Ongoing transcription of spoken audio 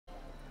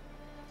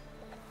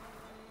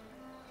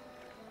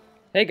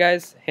Hey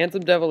guys,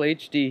 Handsome Devil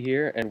HD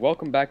here, and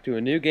welcome back to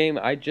a new game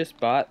I just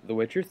bought, The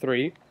Witcher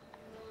 3.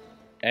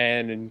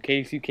 And in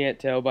case you can't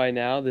tell by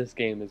now, this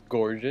game is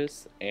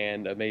gorgeous,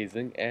 and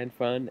amazing, and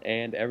fun,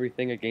 and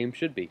everything a game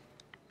should be.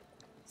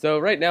 So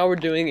right now we're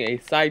doing a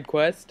side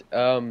quest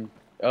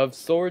of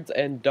swords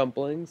and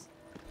dumplings.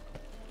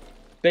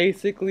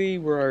 Basically,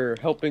 we're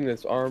helping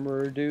this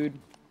armorer dude,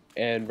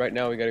 and right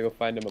now we gotta go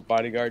find him a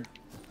bodyguard.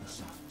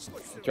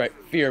 That's right,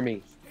 fear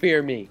me,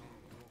 fear me.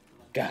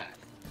 God.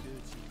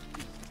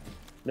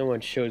 No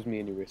one shows me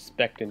any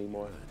respect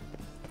anymore.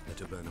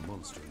 Better burn a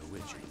monster and a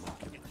witch in the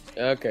marketplace.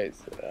 Okay,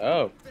 so,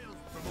 oh.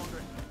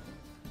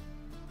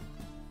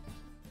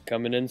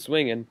 Coming in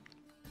swinging.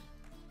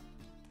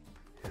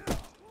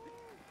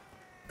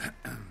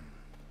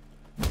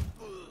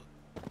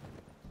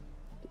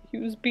 He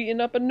was beating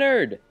up a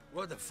nerd.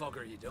 What the fuck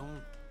are you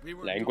doing? We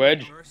were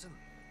Language.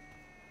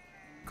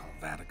 Call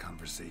that a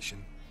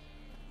conversation?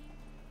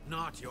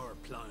 Not your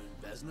plowing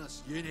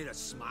business. You need a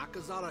smack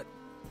us at it.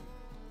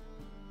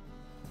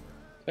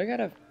 Do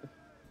I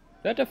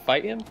have to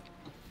fight him?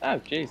 Oh,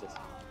 Jesus.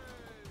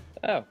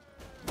 Oh.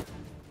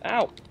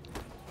 Ow.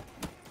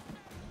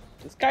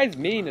 This guy's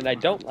mean and I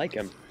don't like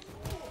him.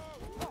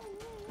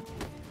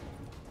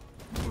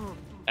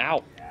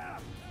 Ow.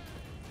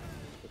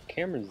 The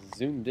camera's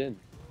zoomed in.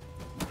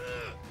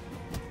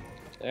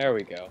 There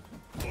we go.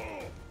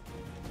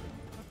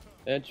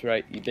 That's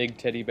right, you big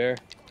teddy bear.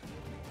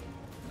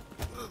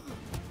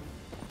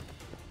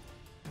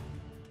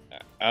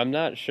 I'm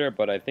not sure,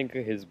 but I think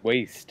his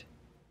waist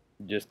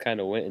just kind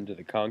of went into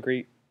the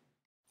concrete.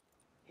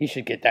 He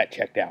should get that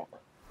checked out.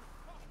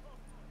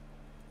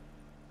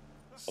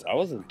 Well, that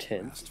was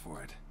intense. Asked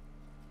for it.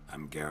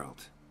 I'm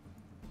Geralt.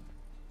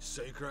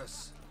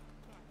 Chris,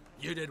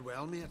 you did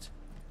well, mate.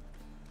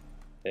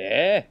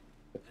 Yeah,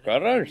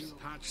 brothers.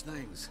 Patch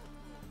things.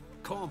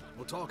 Come,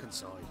 we'll talk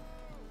inside.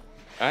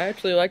 I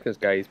actually like this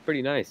guy. He's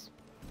pretty nice.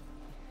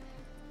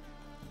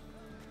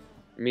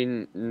 I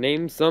mean,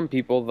 name some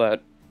people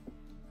that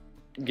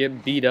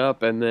get beat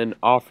up and then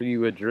offer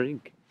you a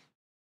drink.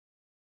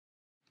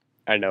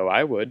 I know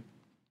I would.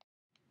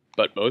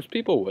 But most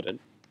people wouldn't.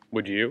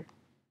 Would you?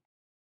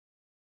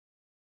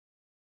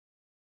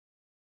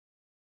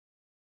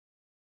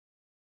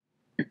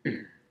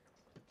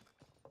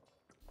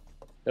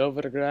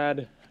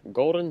 Novigrad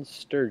Golden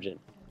Sturgeon.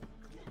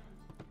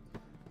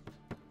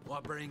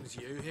 What brings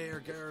you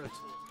here, Geralt?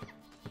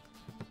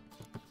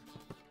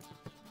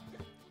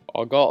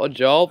 I got a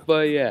job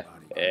for you.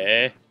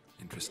 Eh?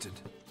 Interested?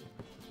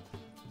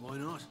 Why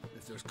not,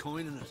 if there's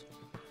coin in it?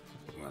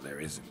 Well, there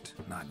isn't.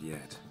 Not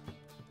yet.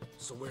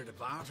 So we're to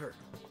barter.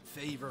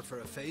 Favor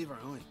for a favor,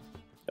 aren't we?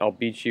 I'll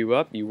beat you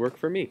up, you work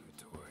for me.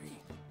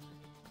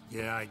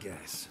 Yeah, I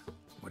guess.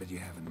 What did you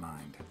have in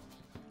mind?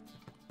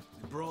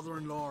 My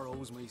brother-in-law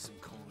owes me some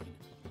coin.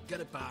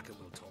 Get it back and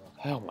we'll talk.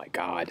 Oh my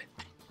god.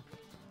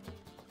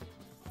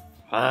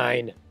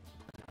 Fine.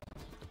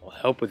 I'll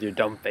help with your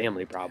dumb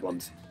family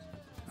problems.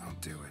 I'll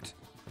do it.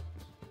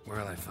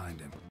 Where'll I find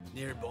him?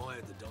 Nearby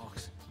at the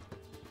docks.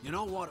 You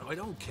know what? I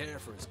don't care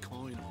for his coin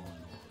all in all.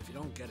 If you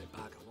don't get it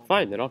back, I won't.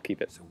 Fine, then I'll keep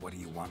it. So what do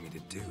you want me to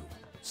do?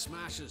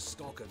 Smash his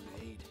stock and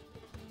maid.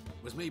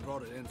 Was me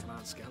brought it in from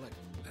Aunt Skellig.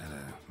 That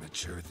a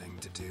mature thing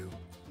to do?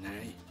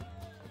 Nay,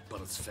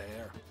 but it's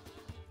fair.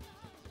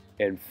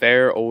 And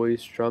fair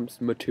always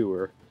trumps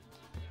mature.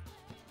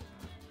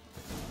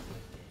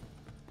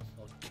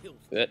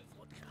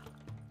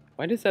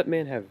 Why does that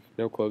man have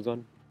no clothes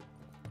on?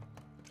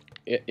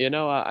 You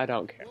know, I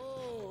don't care.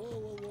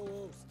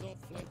 Whoa. Stop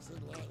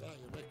flexing like that.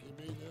 You're making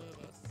me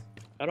nervous.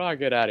 How do I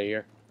get out of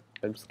here?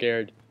 I'm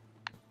scared.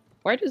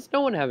 Why does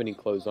no one have any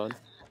clothes on?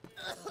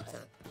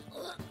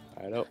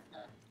 I don't...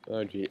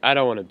 Oh, gee. I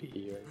don't want to be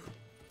here.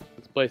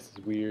 This place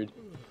is weird.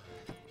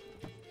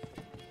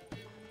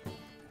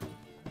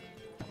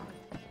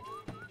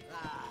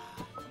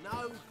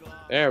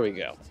 There we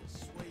go.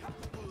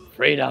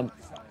 Freedom!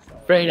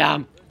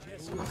 Freedom!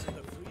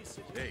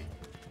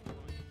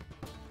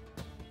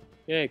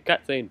 Yay,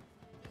 cutscene.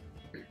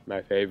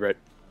 My favorite.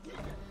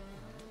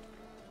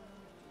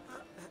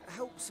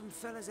 Help some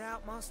fellas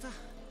out, master.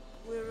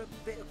 We're a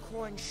bit of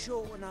coin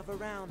short another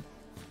round.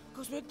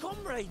 Because we're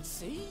comrades,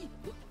 see?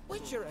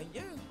 Witcher, ain't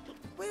you?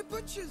 We're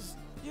butchers.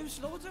 You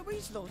slaughter, we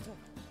slaughter.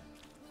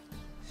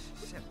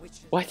 Except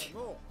witches What? no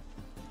more.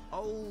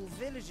 Old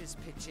villagers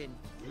pitch in.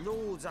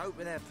 Lords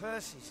open their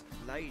purses.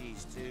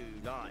 Ladies do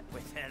like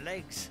with their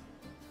legs.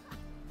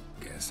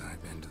 Guess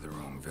I've been to the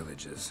wrong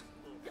villages.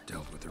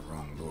 Dealt with the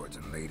wrong lords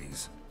and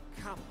ladies.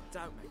 Come on,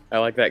 don't make. I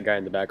like that guy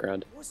in the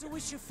background. What's the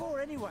witcher for,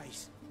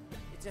 anyways?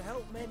 It's to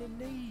help men in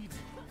need.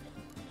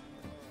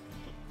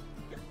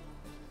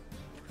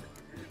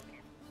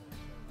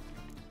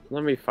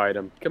 Let me fight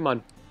him. Come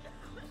on.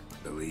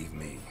 Believe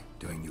me,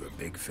 doing you a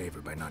big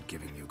favor by not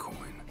giving you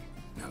coin.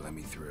 Now let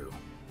me through.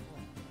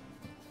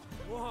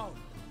 Whoa,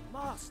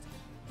 master.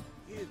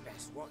 You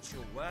best watch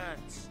your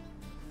words.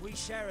 We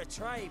share a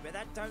trade, but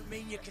that don't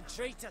mean you can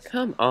treat us.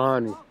 Come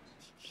on.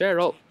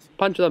 Geralt,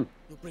 punch them.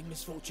 You'll bring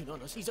misfortune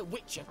on us. He's a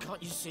witcher,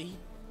 can't you see?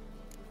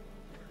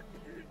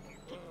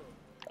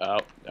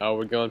 Oh,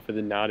 we're going for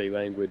the naughty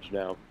language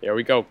now. Here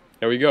we go.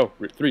 Here we go.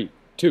 3,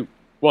 2,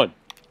 1.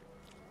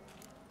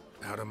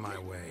 Out of my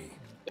way.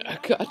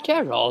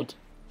 Gerald.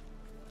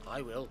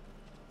 I will.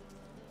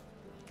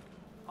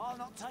 I'll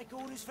not take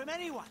orders from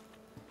anyone.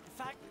 In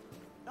fact,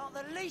 not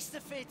the least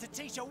afeard to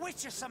teach a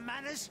witcher some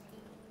manners.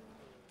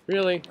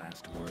 Really?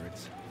 Last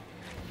words.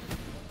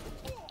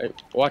 Hey,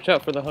 watch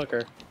out for the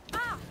hooker.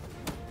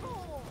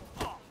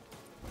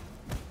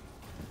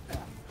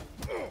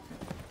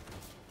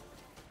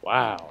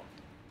 Wow.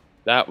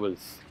 That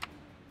was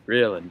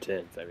real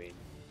intense. I mean,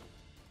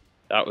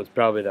 that was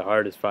probably the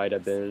hardest fight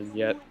I've been in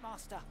yet.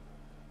 Master.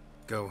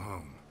 Go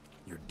home.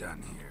 You're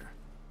done here.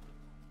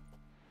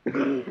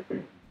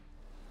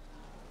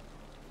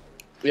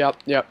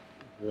 Yep.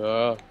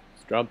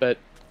 Strumpet.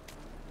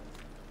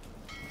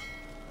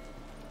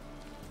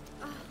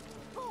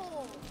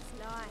 Oh,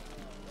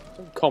 nice.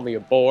 Don't call me a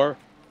bore.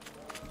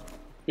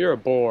 You're a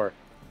bore.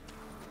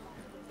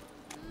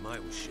 My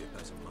ship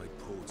hasn't made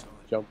port on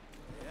it. Jump.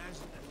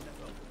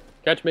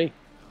 Catch me.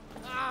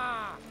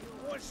 Ah!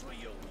 Watch where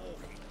you're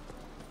walking.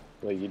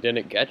 Well, you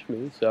didn't catch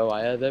me, so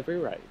I have every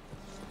right.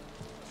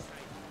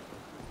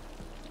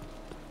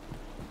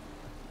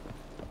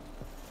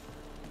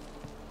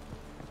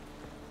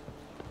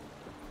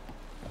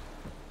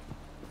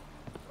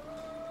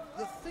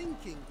 The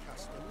thinking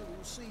customer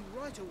will see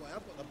right away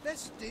I've got the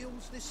best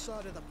deals this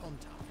side of the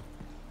Pontar.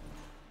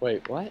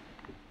 Wait, what?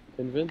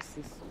 Convince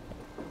this?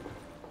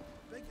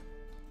 Beg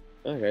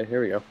your Okay,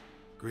 here we go.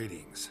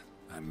 Greetings.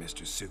 I'm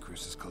Mr.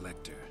 Sucrus's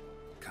collector.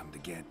 Come to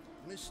get...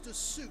 Mr.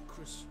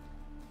 Sucrus.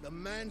 The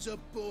man's a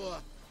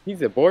boor.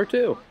 He's a bore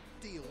too.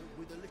 Deal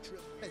with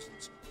illiterate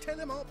peasants. Tell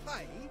him I'll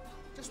pay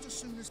just as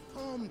soon as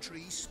palm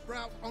trees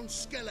sprout on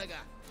Skellige.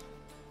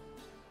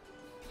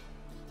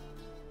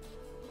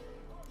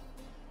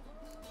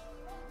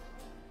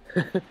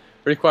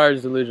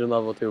 Requires delusion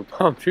level 2.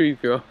 Palm tree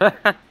fuel. This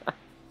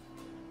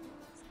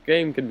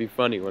game can be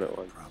funny when it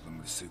wants. Problem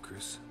with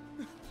Sucrus?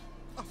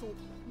 I thought,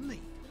 mead.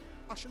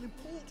 I shall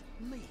import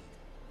mead.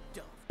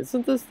 Duff.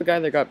 Isn't this the guy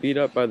that got beat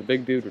up by the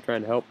big dude we're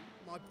trying to help?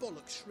 My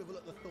bollocks shrivel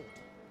at the thought.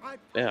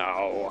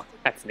 Oh,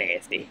 that's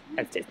nasty.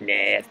 That's just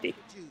nasty.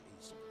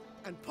 Duties.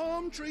 And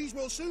palm trees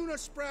will sooner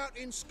sprout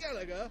in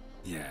Skellige.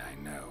 Yeah, I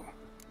know.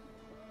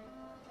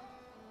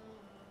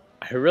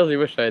 I really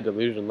wish I had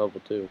delusion level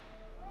 2.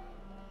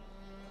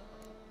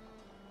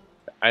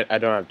 I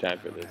don't have time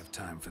I for don't this. have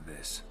time for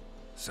this.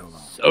 So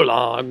long. So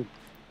long.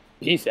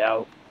 Peace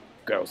out,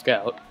 Girl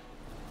Scout.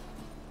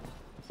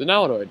 So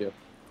now what do?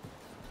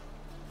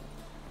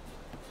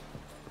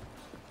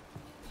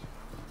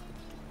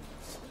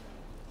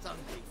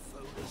 Don't be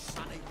foolish,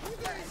 sonny.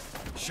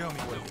 Show me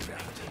what you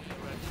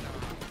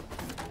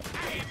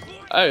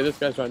got. Hey, this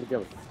guy's trying to kill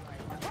me.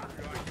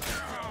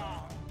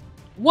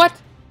 What?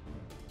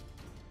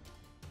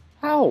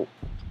 How?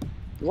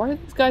 Why are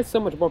these guys so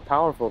much more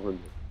powerful than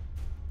me?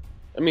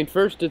 I mean,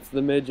 first it's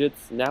the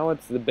midgets, now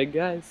it's the big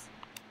guys.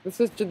 This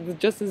just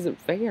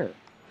isn't fair.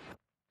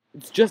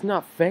 It's just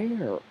not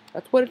fair.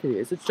 That's what it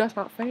is. It's just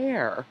not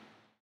fair.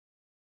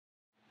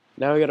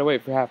 Now we gotta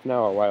wait for half an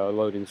hour while a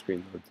loading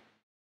screen loads.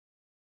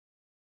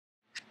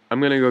 I'm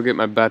gonna go get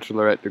my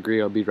bachelorette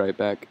degree. I'll be right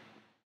back.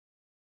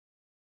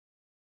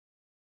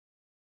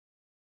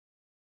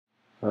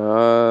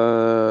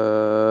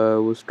 I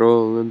was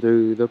strolling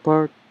through the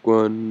park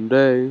one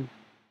day.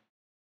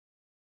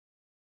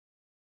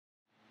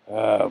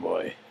 Oh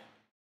boy.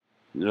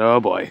 Oh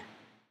boy.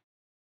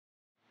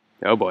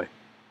 Oh boy.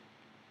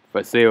 If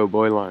I say oh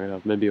boy long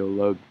enough, maybe it'll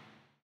load.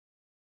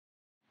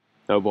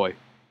 Oh boy.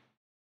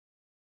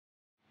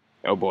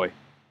 Oh boy.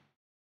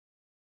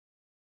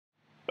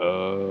 Oh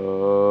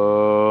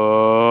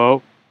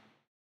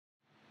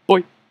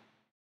boy.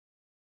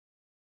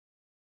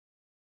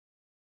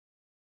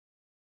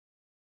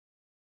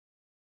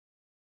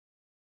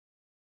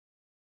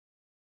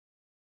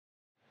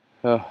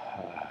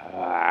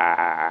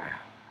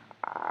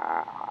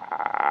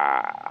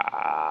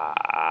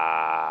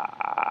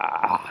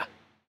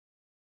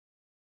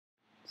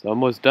 It's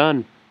almost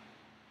done.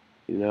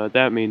 You know what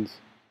that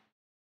means.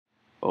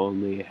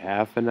 Only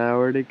half an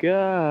hour to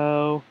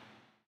go.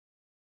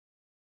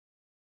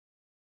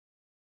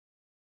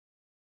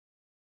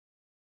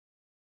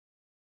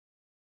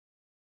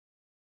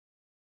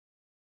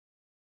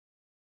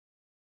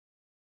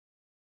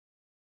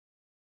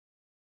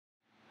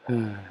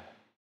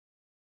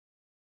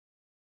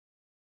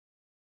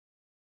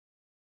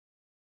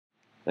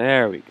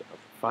 There we go.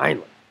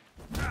 Finally.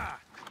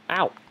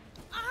 Ow.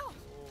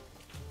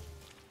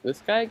 This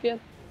guy again?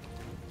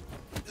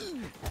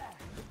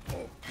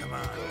 Come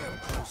on, come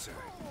closer.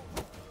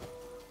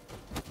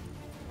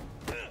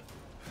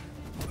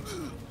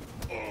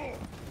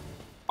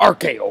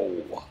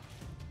 RKO.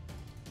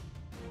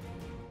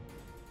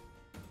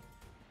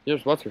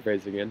 Here's what's her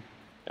face again.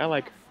 I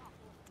like her.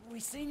 We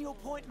seen your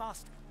point,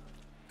 Master.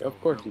 Of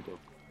course you did.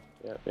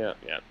 Yeah.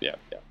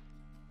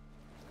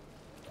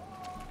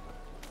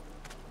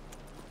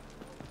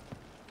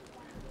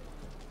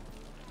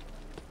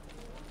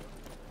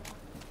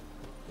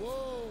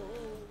 Whoa.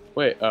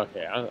 Wait,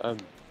 okay, I'm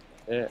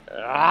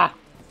Ah!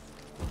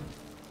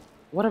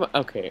 What am I?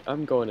 Okay,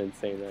 I'm going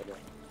insane right now.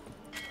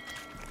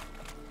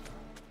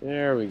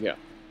 There we go.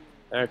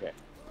 Okay.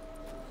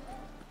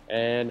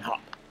 And hop.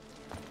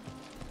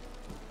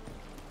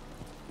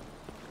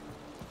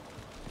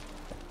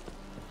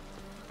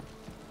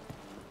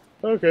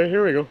 Okay,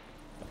 here we go.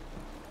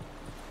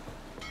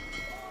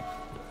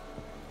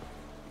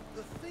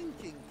 The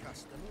thinking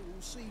customer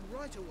will see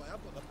right away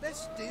I've got the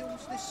best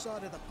deals this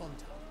side of the pond.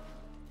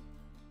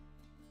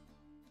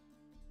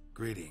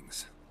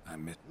 Greetings.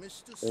 I'm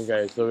Mr.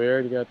 Okay, so we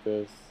already got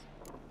this.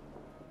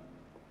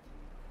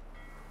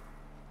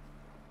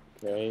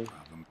 Okay.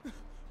 Problem.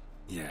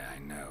 Yeah, I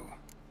know.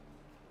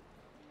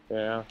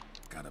 Yeah.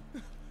 Gotta.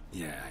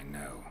 Yeah, I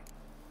know.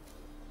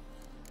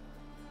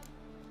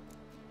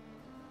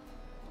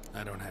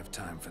 I don't have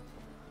time for.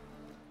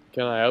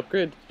 Can I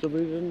upgrade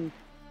delusion?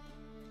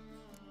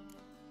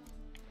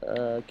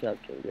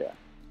 Character, yeah.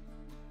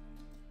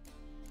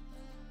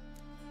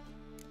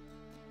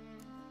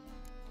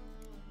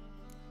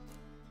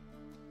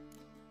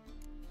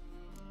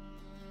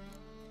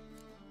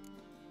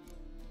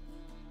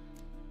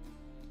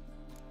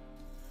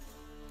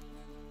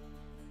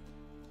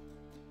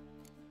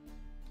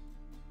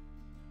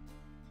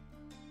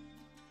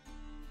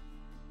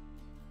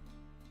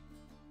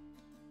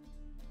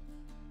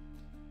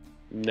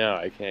 No,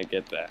 I can't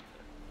get that.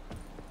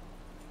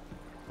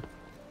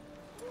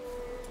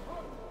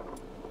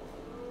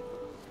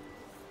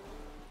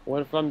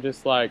 What if I'm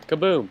just like,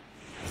 kaboom?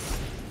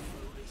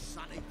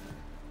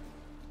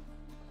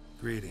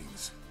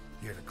 Greetings.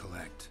 Here to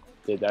collect.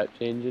 Did that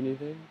change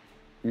anything?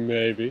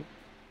 Maybe.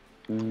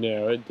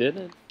 No, it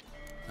didn't.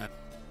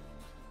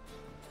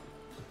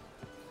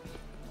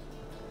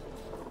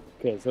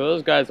 Okay, so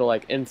those guys will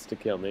like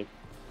insta-kill me.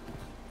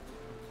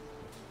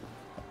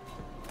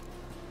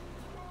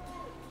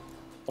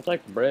 I'll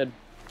take the bread.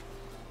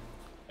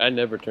 I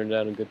never turn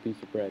down a good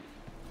piece of bread.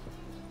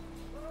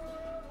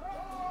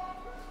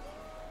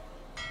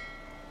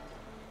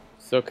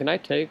 So can I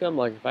take them,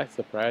 like, if I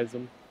surprise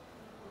them?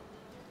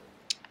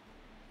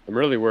 I'm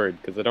really worried,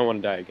 because I don't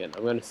want to die again.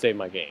 I'm going to save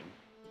my game.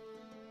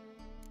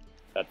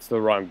 That's the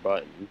wrong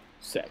button.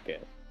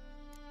 Second.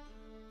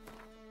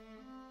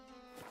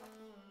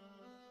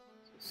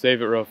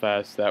 Save it real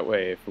fast, that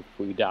way if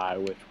we die,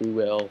 which we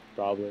will,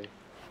 probably.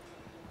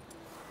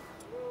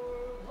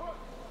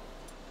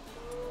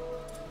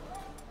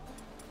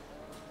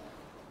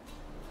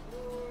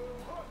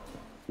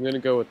 I'm gonna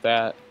go with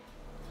that.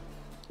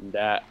 And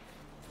that.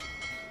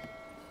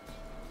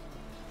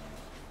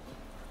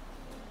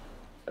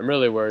 I'm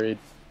really worried.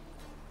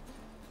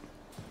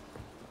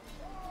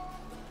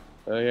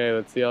 Okay,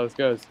 let's see how this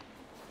goes.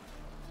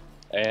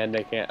 And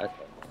they can't. Okay.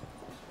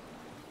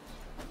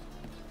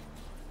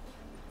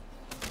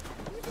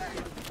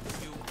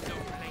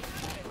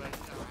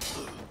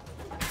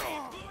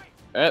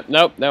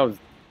 Nope, that was.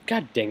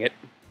 God dang it.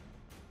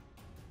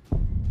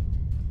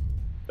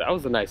 That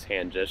was a nice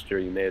hand gesture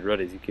you made right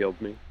as you killed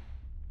me.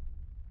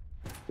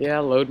 Yeah,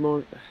 load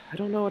more. I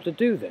don't know what to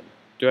do then.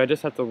 Do I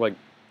just have to, like,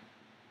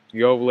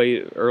 go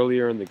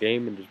earlier in the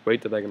game and just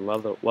wait till I can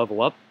level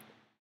up?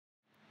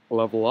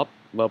 Level up,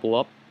 level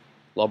up,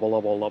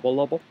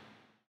 level.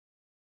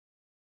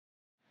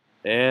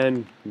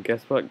 And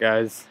guess what,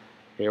 guys?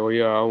 Here we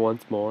are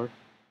once more.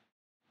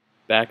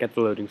 Back at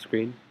the loading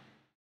screen.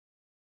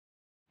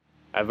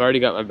 I've already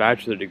got my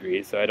bachelor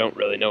degree, so I don't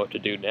really know what to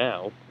do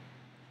now.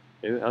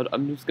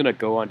 I'm just gonna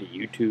go onto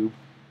YouTube,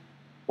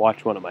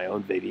 watch one of my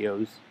own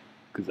videos,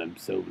 because I'm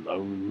so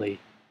lonely.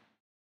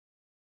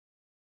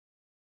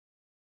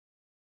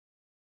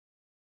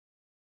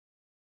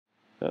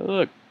 Oh,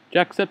 look,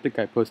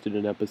 Jacksepticeye posted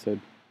an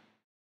episode.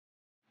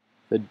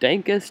 The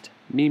Dankest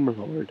Meme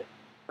Lord.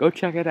 Go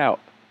check it out,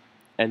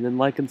 and then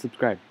like and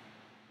subscribe.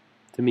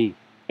 To me,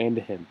 and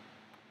to him,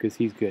 because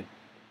he's good.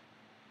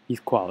 He's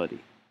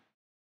quality.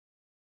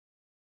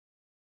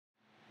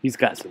 He's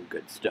got some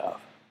good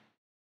stuff.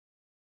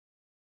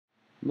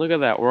 Look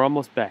at that, we're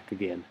almost back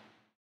again.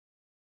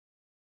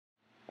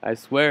 I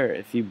swear,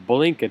 if you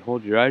blink and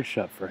hold your eyes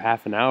shut for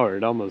half an hour,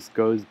 it almost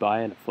goes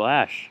by in a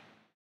flash.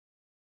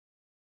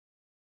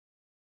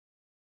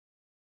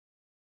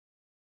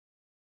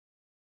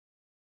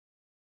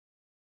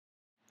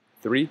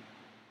 Three,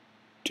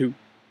 2,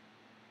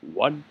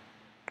 1,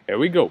 here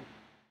we go.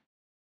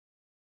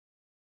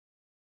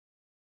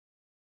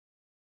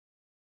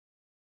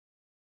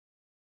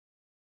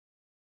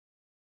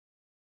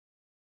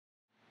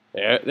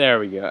 There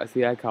we go.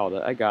 See, I called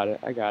it. I got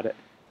it.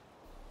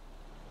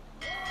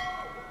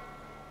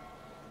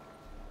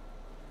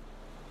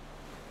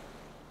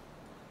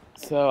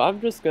 So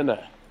I'm just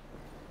gonna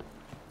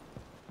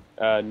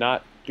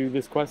not do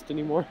this quest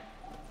anymore,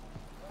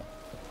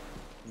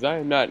 because I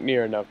am not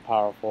near enough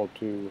powerful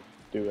to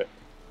do it.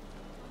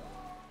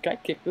 Can I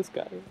kick this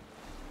guy?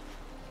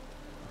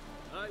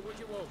 Hey, what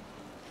you want?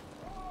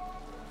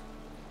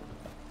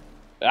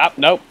 Ah,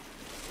 nope.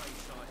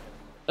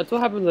 That's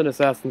what happens in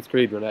Assassin's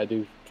Creed when I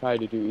try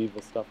to do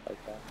evil stuff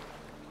like that.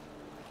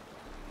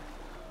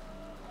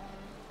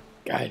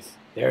 Guys,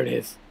 there it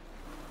is.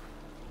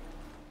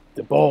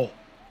 The bull.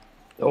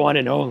 The one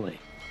and only.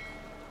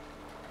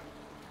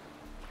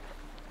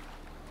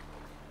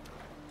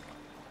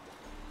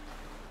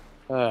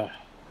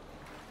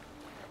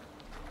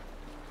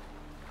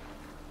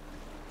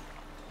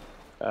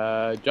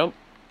 Jump.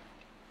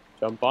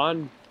 Jump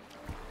on.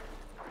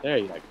 There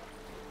you go.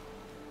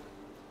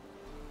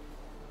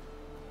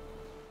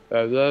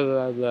 Blah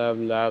blah blah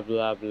blah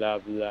blah blah blah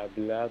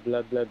blah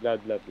blah blah blah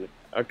blah blah.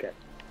 Okay.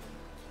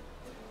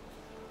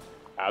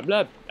 Blah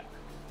blah blah.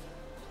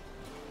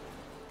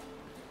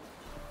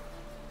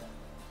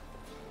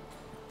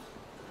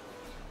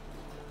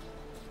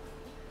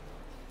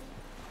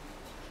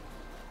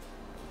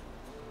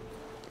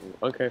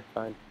 Okay,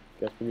 fine.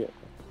 Guess we get.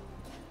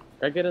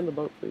 Can I get in the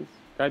boat, please?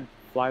 Can I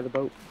fly the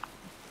boat?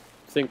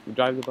 Sink,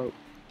 drive the boat.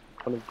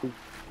 One of the two.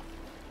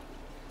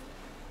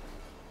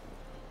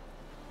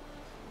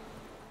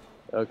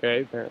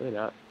 Okay, apparently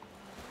not.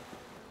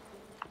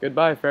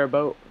 Goodbye, fair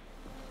boat.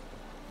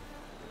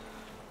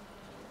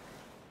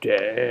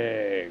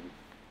 Dang.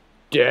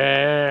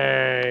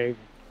 Dang.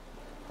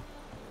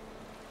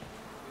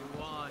 Your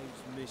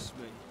wives miss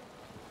me.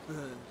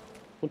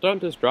 Well,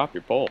 don't just drop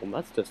your pole.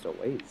 That's just a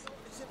waste.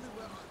 It's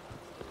everywhere.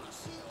 I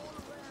see it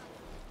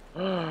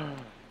all around.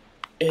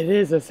 It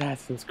is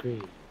Assassin's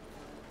Creed.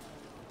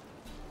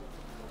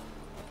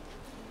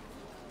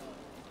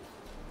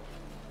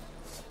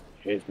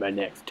 Here's my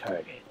next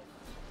target.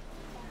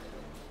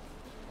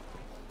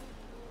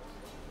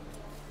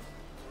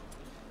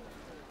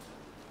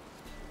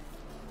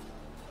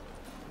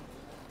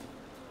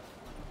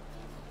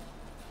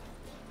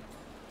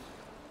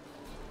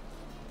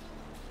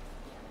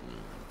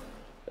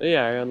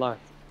 Yeah, I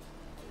unlocked.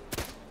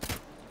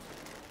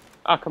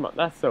 Oh, come on,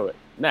 that's so good.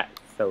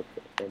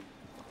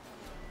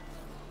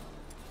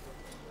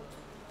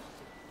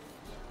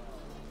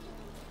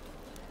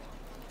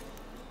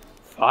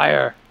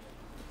 Fire!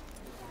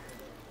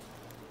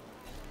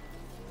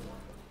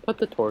 Put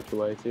the torch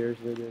away,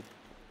 seriously, dude.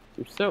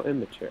 You're so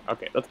immature.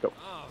 Okay, let's go.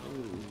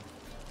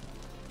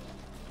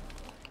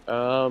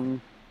 How do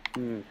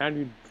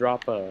you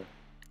drop a...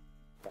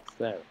 That's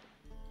there.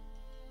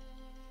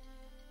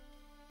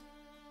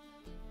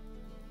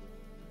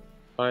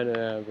 Find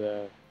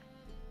the...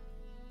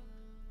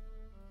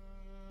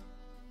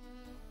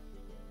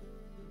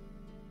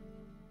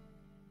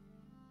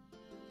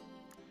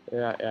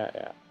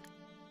 Yeah.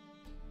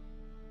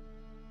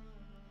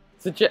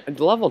 It's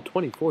level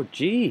 24,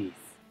 jeez.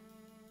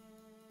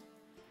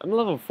 I'm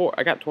level 4,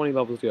 I got 20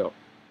 levels to go.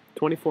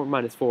 24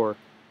 minus 4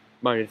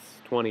 minus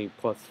 20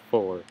 plus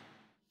 4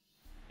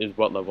 is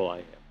what level I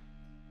am.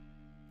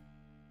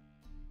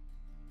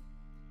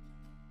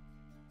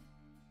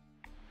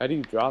 How do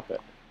you drop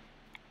it?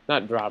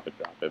 Not drop it,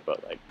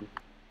 but like,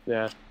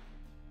 yeah.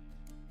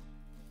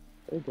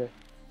 Okay.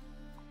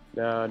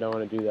 No, I don't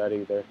want to do that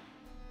either.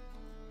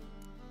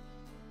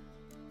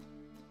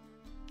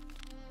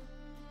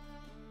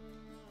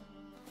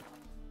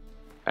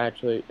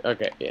 Actually,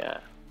 okay, yeah.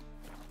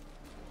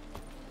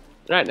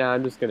 Right now,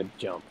 I'm just gonna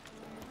jump.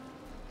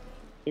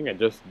 I think I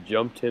just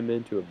jumped him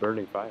into a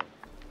burning fire.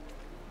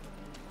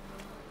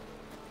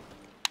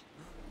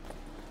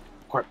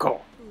 Quite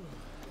cool.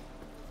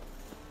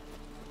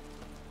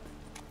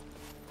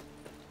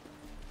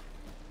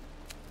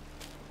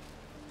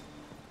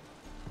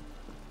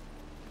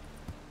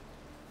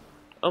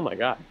 Oh my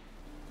god.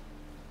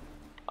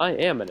 I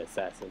am an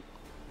assassin.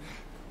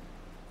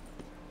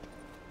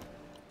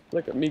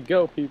 Look at me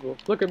go, people.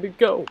 Look at me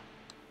go.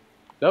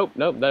 Nope,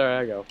 there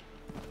I go.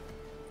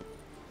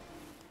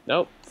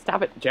 Nope,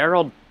 stop it,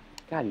 Gerald.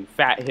 God, you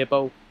fat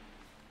hippo.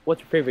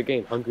 What's your favorite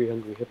game? Hungry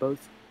Hippos?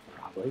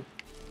 Probably.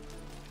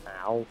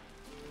 Ow.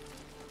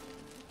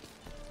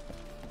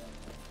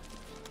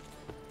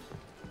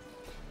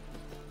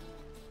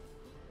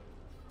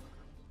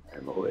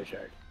 I'm a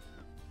wizard.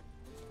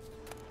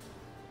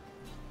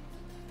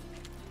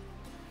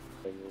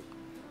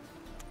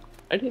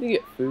 I need to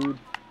get food.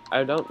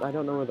 I don't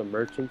know where the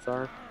merchants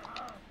are.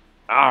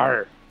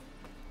 Arr!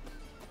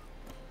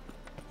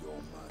 Your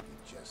money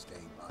just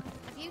ain't money.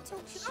 You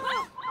talk shit.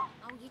 Oh,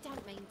 you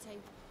don't mean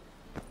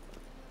to.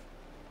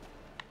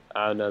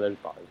 Oh no, there's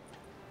bars.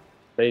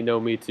 They know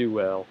me too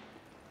well.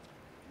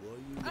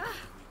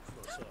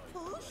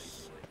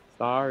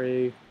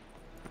 Sorry.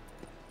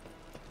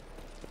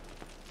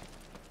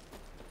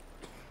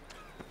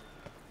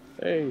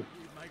 Hey.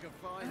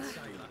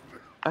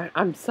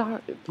 I'm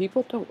sorry.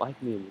 People don't like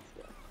me in this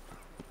game.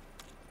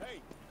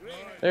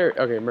 There.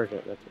 Okay,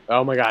 merchant. That's it.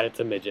 Oh my god, it's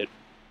a midget.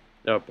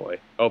 Oh boy.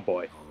 Oh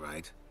boy. All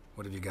right.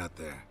 What have you got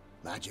there?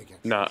 Magic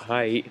and Not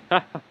height.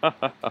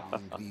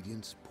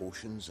 ingredients,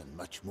 potions, and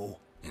much more.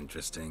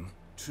 Interesting.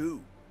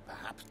 True,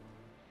 perhaps.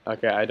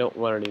 Okay, I don't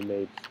want any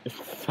mage.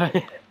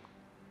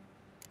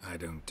 I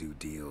don't do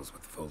deals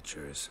with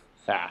vultures.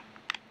 Ah.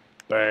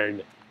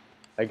 Burn.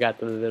 I got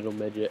the little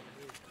midget.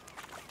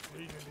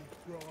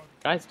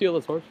 Can I steal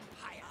this horse?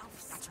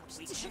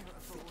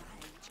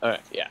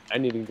 Alright, yeah. I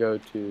need to go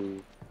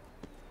to...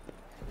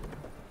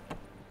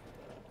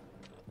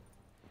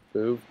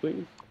 Move,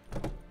 please.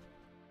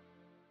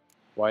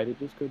 Why did it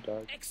just go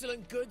dark?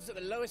 Excellent goods at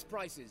the lowest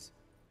prices.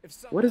 If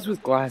What is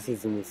with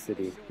glasses in this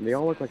city? They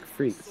all look like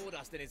freaks.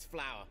 Sawdust in its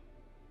flour.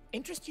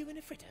 Interest you in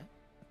a fritter?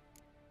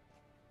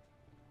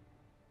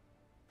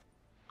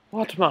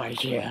 What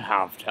might you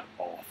have to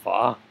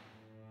offer?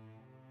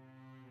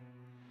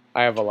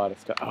 I have a lot of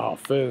stuff. Oh,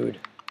 food.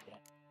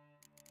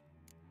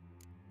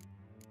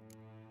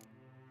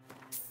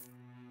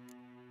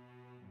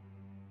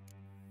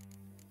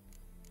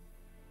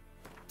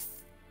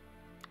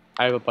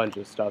 I have a bunch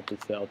of stuff to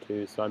sell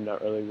too, so I'm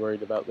not really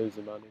worried about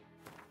losing money.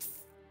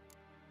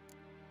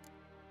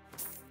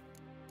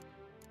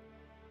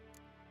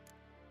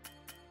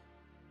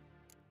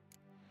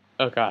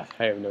 Oh god,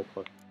 I have no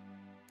clue.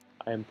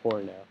 I am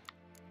poor now.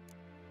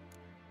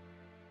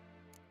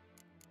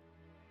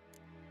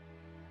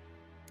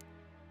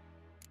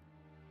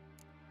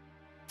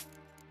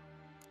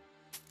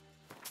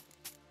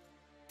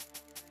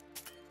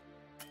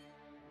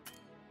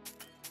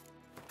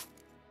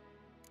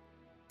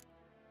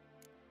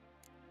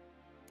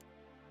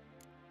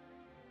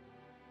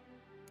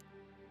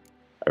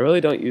 I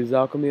really don't use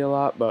alchemy a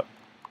lot, but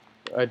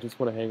I just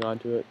want to hang on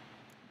to it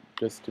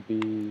just to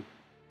be,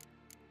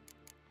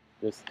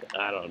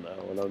 I don't know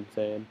what I'm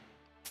saying.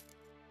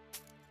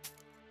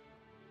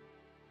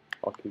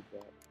 I'll keep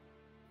that.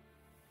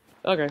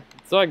 Okay,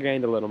 so I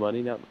gained a little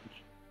money, not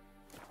much.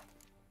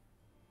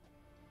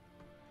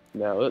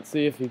 Now let's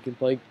see if he can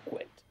play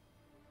Quint.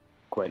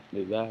 Quint,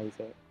 is that how you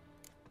say it?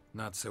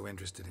 Not so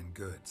interested in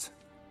goods,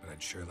 but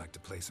I'd sure like to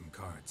play some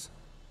cards.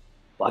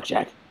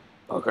 Blackjack,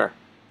 poker,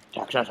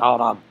 Jackshot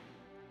Hold'em.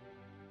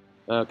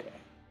 Okay.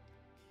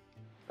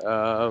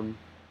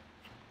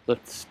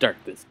 Let's start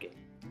this game.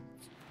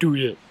 Do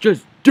it.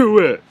 Just do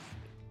it.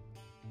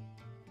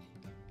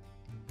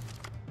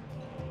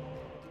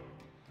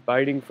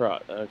 Fighting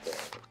fraud. Okay.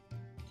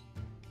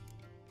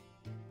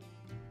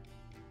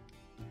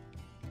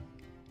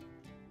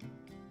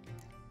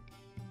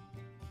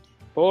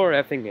 Poor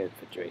effing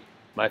infantry.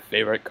 My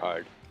favorite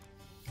card.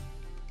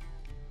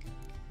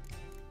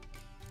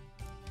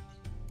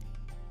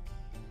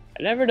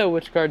 I never know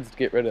which cards to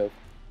get rid of.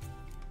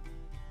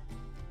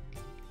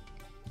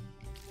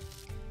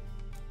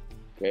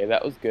 Okay,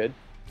 that was good.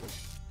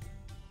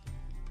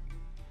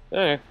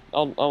 Alright,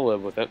 I'll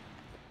live with it.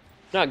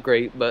 Not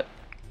great, but...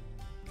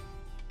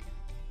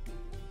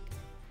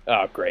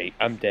 Oh, great.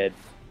 I'm dead.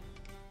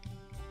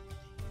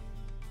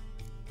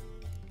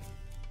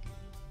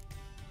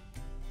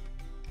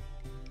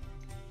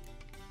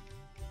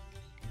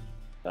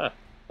 Huh,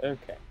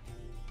 okay.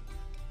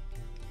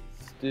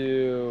 Let's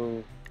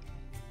do...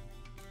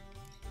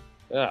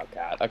 Oh,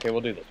 God. Okay, we'll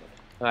do this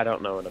one. I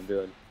don't know what I'm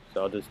doing,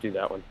 so I'll just do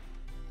that one.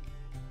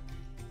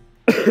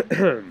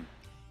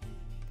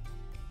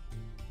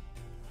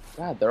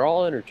 God, they're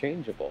all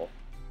interchangeable.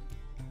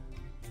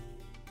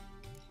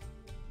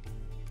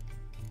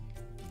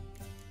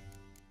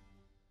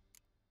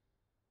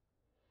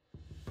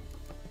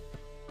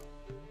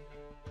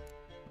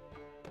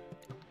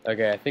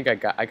 Okay, I think I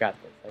got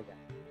this.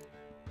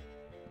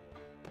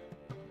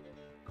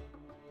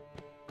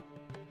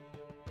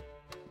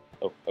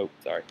 Oh,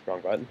 sorry,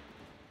 wrong button.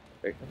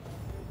 There you go.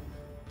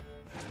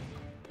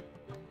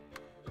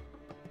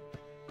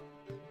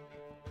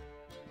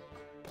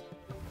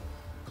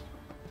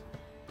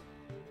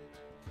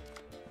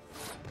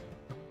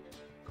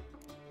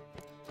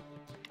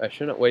 I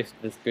shouldn't waste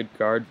this good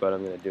card, but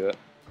I'm gonna do it.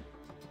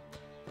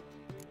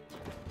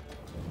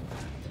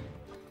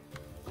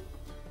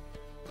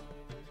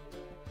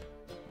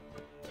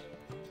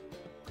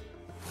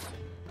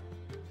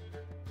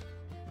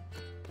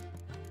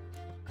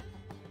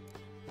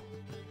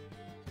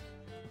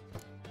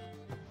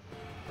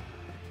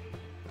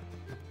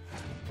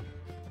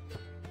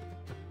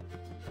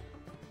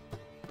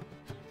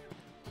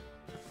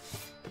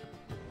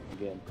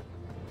 Again.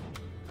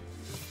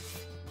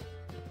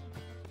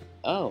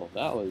 Oh,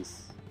 that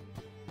was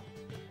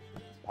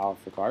a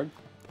powerful card.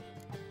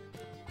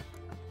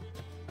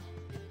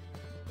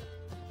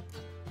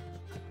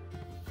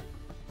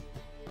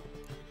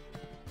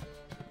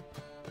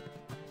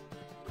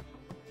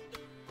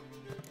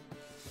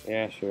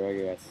 Yeah, sure, I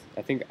guess.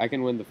 I think I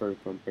can win the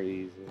first one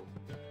pretty easily.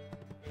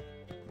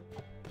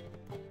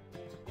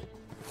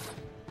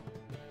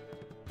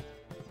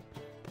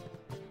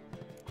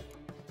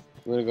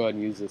 I'm gonna go ahead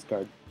and use this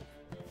card.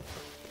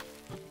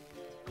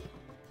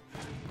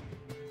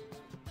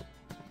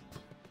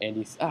 And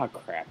he's... Oh,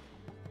 crap.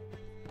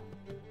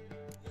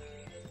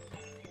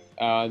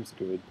 Oh, I'm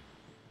screwed.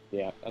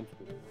 Yeah, I'm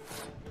screwed.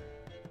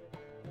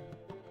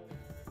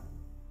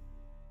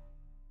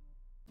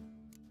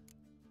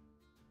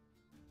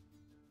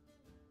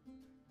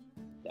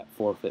 That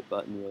forfeit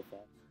button real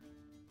fast.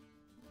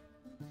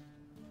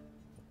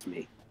 It's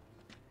me.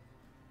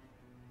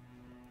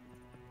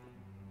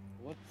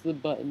 What's the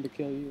button to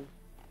kill you?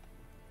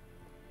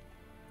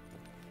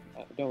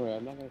 Don't worry,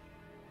 I'm not gonna...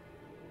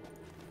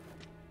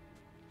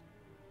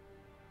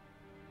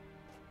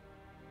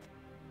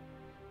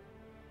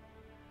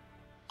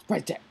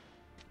 Right there.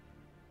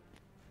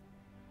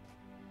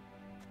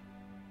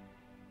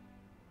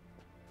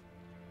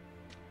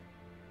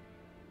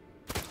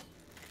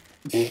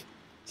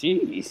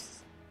 Jeez.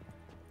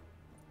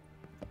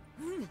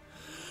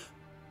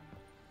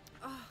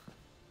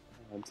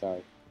 I'm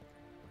sorry.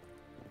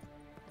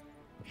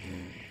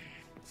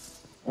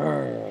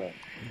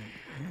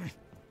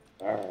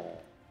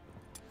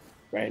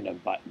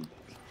 Random button.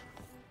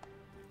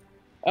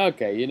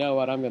 Okay, you know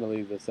what? I'm going to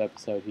leave this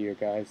episode here,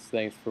 guys.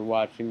 Thanks for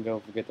watching.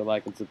 Don't forget to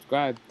like and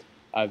subscribe.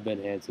 I've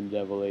been Handsome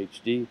Devil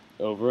HD.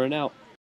 Over and out.